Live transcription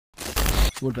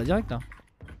Tu wall pas direct là?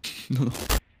 Non, non.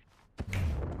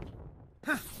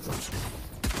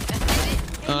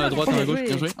 À droite, à gauche,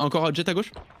 bien joué. Encore jet à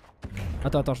gauche.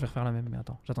 Attends, je vais refaire la même, mais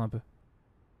attends, j'attends un peu.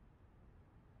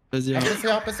 Vas-y. Qu'est-ce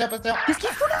qu'il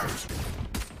fout là?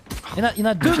 Il y en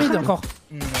a deux mid encore.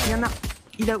 Il y en a.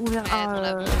 Il a ouvert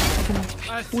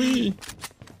Oui.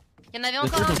 Il y en avait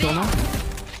encore un B.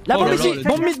 La bombe ici,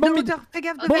 bombe mid. Fais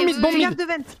gaffe de Bombe mid, bombe Fais gaffe mid. de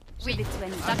vent. Oui,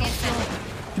 j'arrive.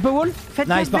 Tu peux wall? Faites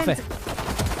Nice, gaffe de parfait. vent.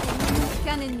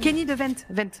 Kenny de vent.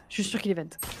 Vent. Je suis sûr qu'il est vent.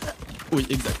 Oui,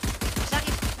 exact.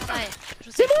 J'arrive. Ouais,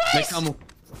 je sais. Mec, c'est un mot.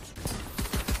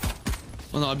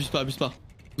 Oh non, abuse pas.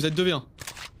 Vous êtes 2v1.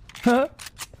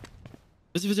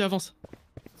 Vas-y, avance.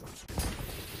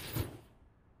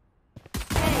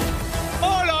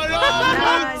 Oh là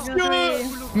là,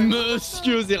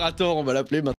 Monsieur Zerator, on va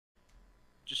l'appeler maintenant.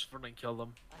 Just running, kill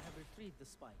them. I have retrieved the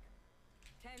spike.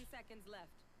 10 seconds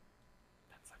left.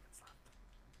 10 seconds left.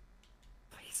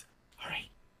 Please,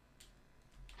 hurry.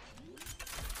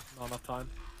 Not enough time.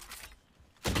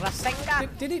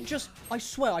 Did it just... I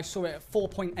swear I saw it at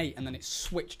 4.8 and then it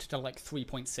switched to like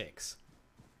 3.6.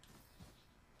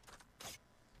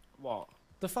 What?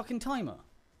 The fucking timer.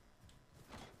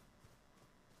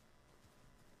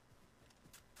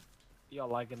 You're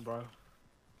lagging, bro.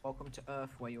 Welcome to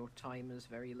Earth, where your time is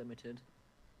very limited.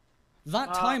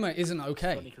 That timer isn't Funny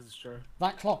okay. 'cause it's true.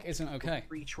 That clock isn't okay.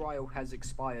 Free trial has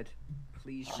expired.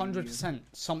 Please. 100%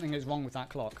 something is wrong with that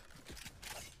clock.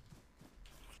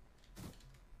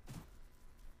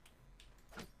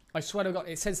 I swear to God,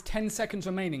 it says 10 seconds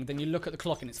remaining, then you look at the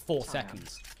clock and it's 4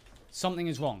 seconds. Something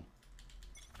is wrong.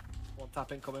 One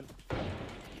tap incoming.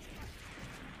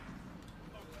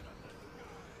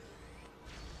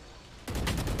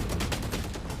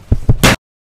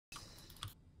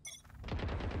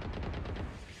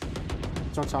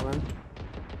 Strong shot, man.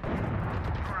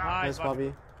 Nice,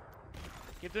 Bobby.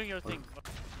 Keep doing your thing.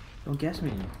 Don't guess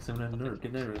me, because I'm gonna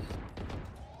get nervous.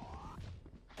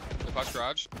 The box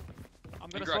garage. I'm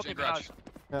gonna smoke the garage.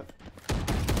 Yep.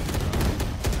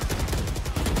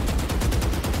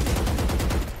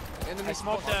 I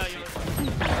smoked the...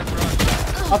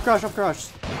 Off garage.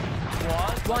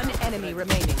 One enemy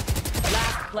remaining.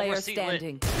 Last player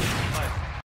standing.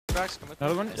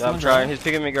 Another one? Yeah, I'm trying. He's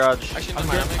picking me garage. Actually, I'm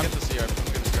gonna get the CR. I'm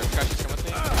gonna Crash, just come with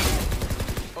me.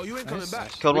 Oh, you ain't coming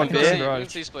back. Killed one B. We can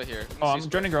see split here. Oh, I'm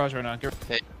joining garage right now.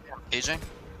 Hey, aging.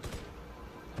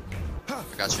 I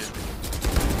got you.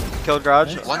 Killed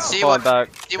garage. One C, Falling one back.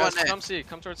 C, one A. Come C,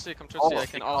 come towards C, come towards C. I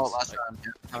can ult. Last round.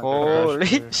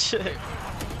 Holy shit.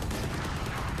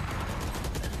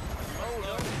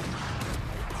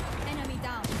 Enemy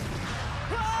down.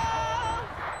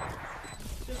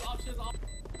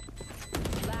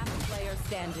 Last player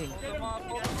standing.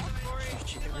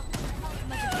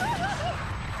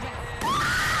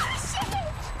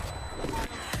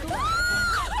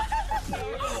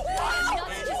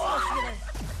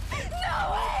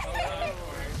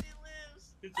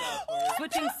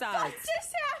 Switching sides.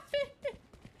 Just happened.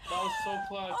 That was so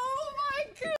close. Oh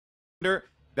my god.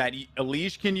 That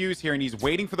Elish can use here, and he's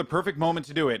waiting for the perfect moment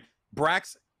to do it.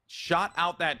 Brax shot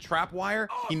out that trap wire.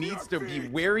 He needs to be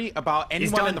wary about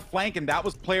anyone in the flank, and that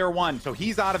was player one, so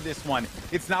he's out of this one.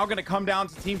 It's now going to come down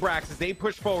to Team Brax as they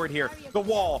push forward here. The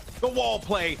wall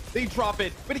play. They drop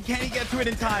it, but can he get to it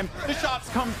in time? The shots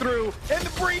come through, and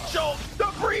the breach ult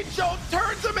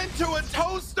turns him into a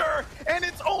toaster, and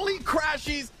it's only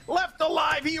Crashies left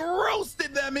alive. He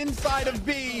roasted them inside of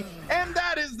B, and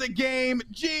that is the game.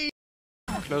 G.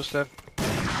 Close left.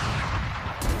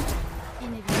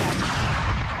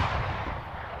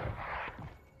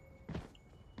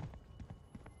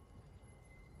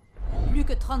 Plus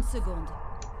que 30 secondes.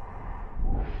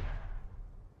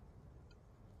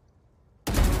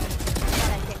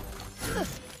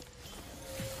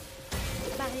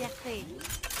 Barrière créée.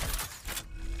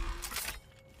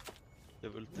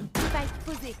 Dévolté. Spike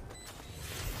posé.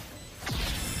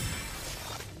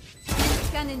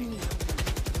 Scan ennemi.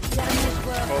 Dernier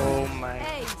joueur. Oh my.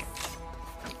 Hey.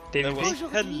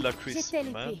 Hella crispy,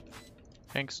 man.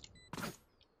 Thanks.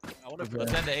 I wonder if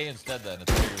let's end to A instead then.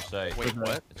 It's a bigger site. Wait,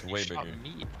 what? It's way bigger.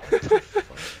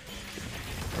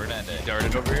 We're gonna end A.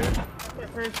 Darted over here?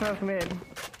 First half mid.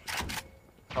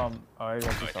 I got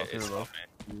this out here, bro.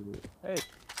 Hey.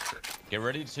 Get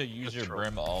ready to use your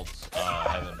brim ult,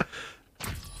 Heaven.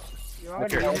 You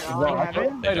already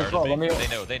have They darted me.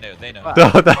 They know. No,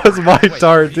 that was my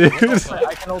dart, dude. I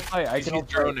can ult play. I can ult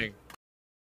droning.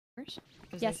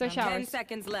 Yes, they're 10 showers.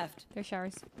 seconds left. They're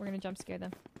showers. We're gonna jump scare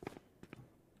them.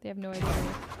 They have no idea.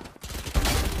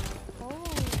 One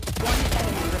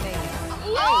enemy remaining.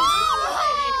 Oh,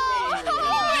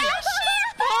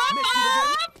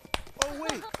 Oh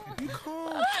wait. You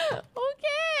can't.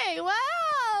 Okay,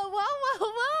 wow,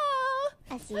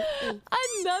 Another one? Who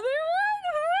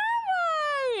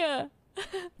am I?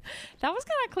 That was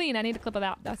kind of clean. I need to clip it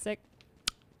out. That's sick.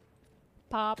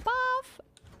 Pop off.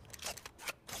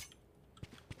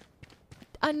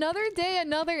 Another day,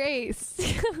 another ace.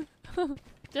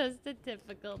 Just a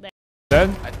typical day. Dead?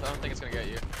 I don't think it's gonna get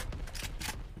you.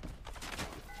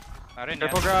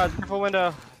 Careful garage, careful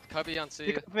window. Cubby on C.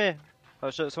 Pick up me. Oh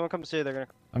shit, someone come C, they're gonna...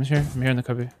 I'm here in the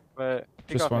cubby. Wait,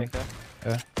 pick Just off one. me, okay?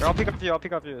 Yeah. Or I'll pick up you, I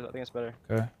think it's better.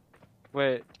 Okay.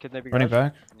 Wait, can they be Running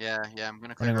garage? back. Yeah, I'm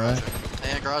gonna clear Running garage. right.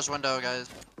 Hey, garage window, guys.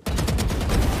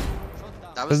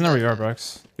 That was Doesn't know where dead. you are,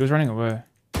 Brax. He was running away.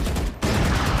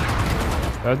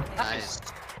 Dead. Nice.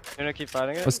 You're gonna keep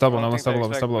fighting it? Let's double, I no, don't let's think they double,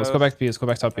 let's expect double. Let's those. go back B, let's go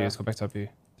back top B, Okay. let's go back top B.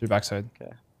 Through backside.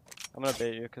 Okay. I'm gonna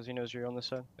bait you, because he knows you're on this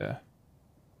side. Yeah.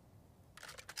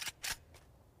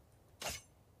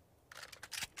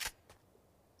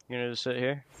 You're gonna just sit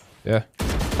here? Yeah.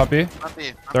 Top B. Top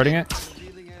B. Starting it.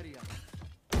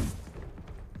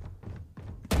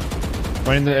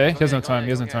 Running the A. He has no time, he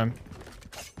has no time.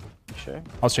 Sure.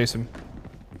 I'll chase him.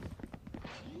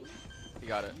 You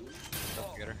got it.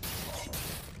 Don't get her.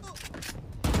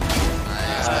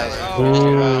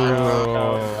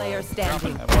 Ooh. Player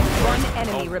standing. One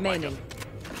enemy remaining.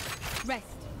 Rest.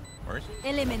 Where's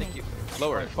Eliminate.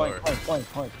 Lower, lower.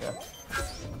 Point, yeah.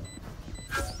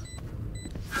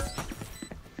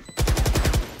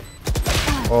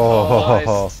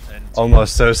 Oh,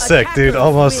 almost so sick, dude.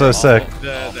 Almost so sick.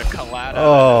 The collab.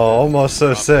 Oh, almost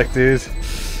so sick, dude.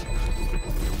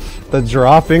 The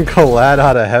dropping collab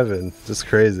out of heaven. Just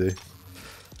crazy.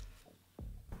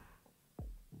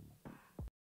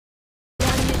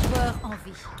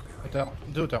 Hauteur.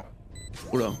 2 hauteurs.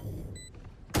 Oula.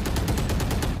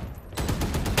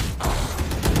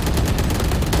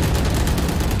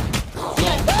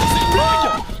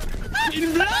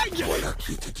 Une blague.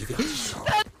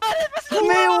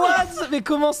 Mais what? Mais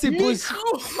comment c'est possible?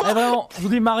 Eh, vraiment, je vous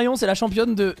dis, Marion, c'est la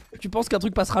championne de. Tu penses qu'un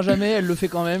truc passera jamais, elle le fait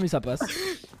quand même et ça passe.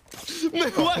 Mais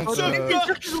what the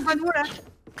fuck? Qu'ils ont pas de mots là.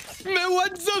 Mais what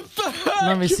the fuck?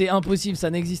 Non, mais c'est impossible, ça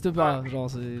n'existe pas. Genre,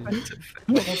 c'est. Par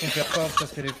contre, on perd pas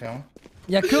parce qu'elle est fait, hein.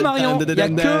 Y'a que Marion, y'a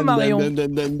que Marion.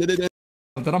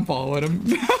 I'm following him.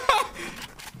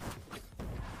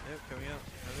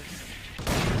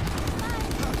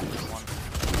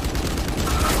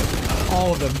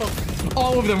 All of them.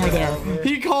 All of them were there.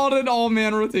 He called an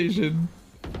all-man rotation.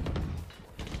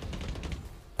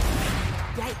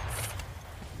 Yikes.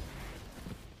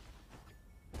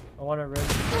 I want to red.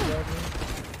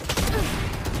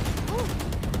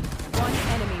 One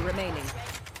enemy remaining.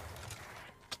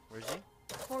 Where's he?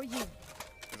 For you.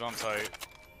 He's on site.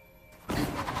 I'm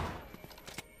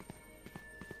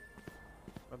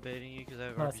baiting you because I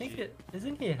have I RPG. think it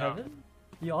isn't he in heaven?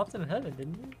 You opted in heaven,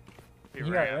 didn't you? He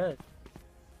He got ran. red.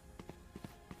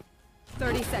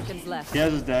 30 seconds left. He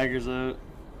has his daggers out.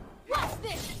 Watch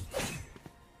this.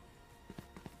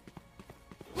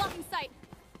 Blocking sight.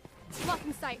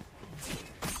 Blocking sight.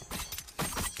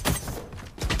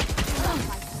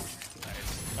 Nice.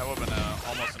 That would have been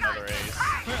almost another ace.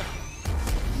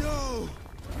 No.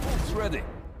 It's ready.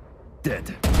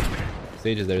 Dead.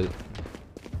 Sage is there.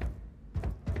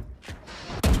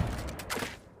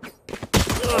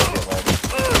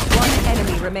 One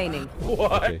enemy remaining.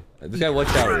 What? Okay. This guy watch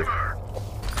out.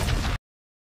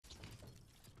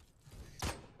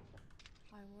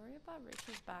 I worry about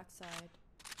Rich's backside.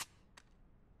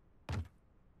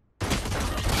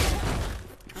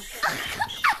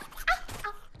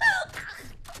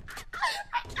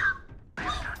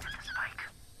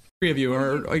 Three of you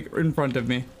are like in front of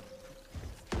me.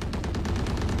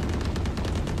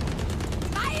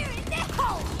 Fire in the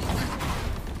hole!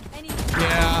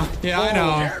 Yeah, I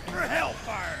know. For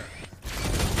hellfire.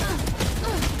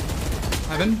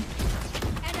 Heaven.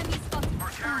 Enemy spotted.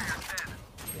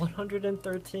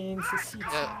 113 CC.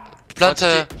 Plant,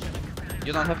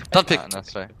 You don't have. don't pick.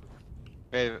 That's right.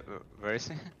 Wait, where is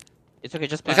he? It's okay,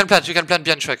 just You can plant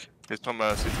behind track. He's from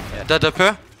city. Dead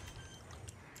upper.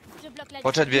 Je bloque la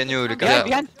Watch out behind you, Lucas. Yeah.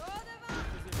 behind.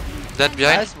 Dead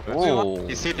behind. Oh.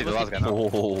 He's seated, the last guy.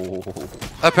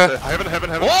 Upper. Heaven.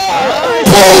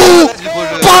 Oh!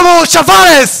 Vamos,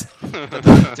 chavales!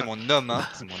 C'est mon homme, hein.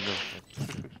 C'est mon homme.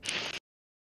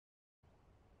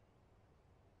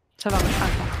 Ça va,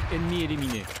 attends. Ennemi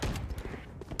éliminé.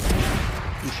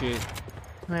 Touché.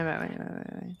 Ouais.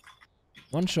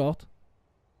 One short.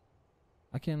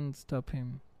 I can stop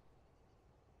him.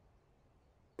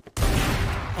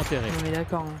 Enterré. Non mais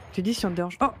d'accord. Hein. Tu dis si on te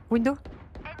dérange. Oh, window.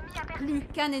 Plus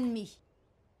qu'un ennemi.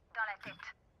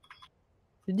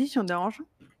 Tu dis si on te dérange.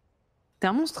 T'es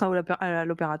un monstre à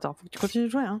l'opérateur. Faut que tu continues de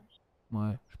jouer, hein.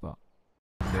 Ouais, je sais pas.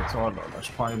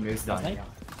 Je prends une mise derrière.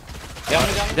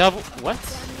 Derrière vous. What?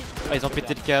 Ah, ils ont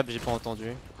pété le câble, j'ai pas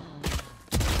entendu.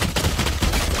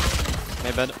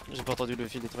 Mais bah, j'ai pas entendu le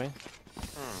fil détruit.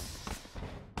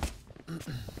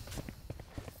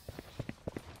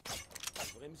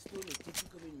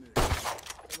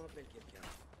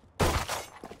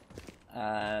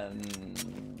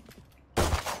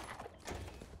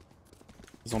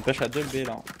 Ils ont pêche à 2 B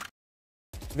là.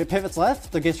 If it pivots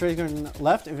left, the spray is going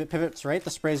left. If it pivots right, the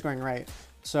spray is going right.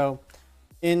 So,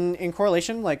 in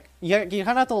correlation, like you kind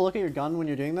of have to look at your gun when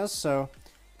you're doing this. So,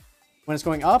 when it's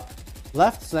going up,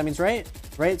 left, so that means right.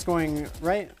 Right, it's going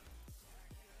right.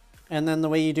 And then the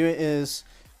way you do it is,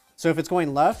 so if it's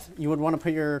going left, you would want to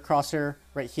put your crosshair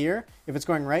right here. If it's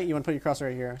going right, you want to put your crosshair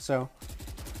right here. So,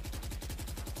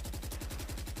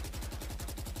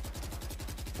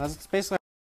 that's basically.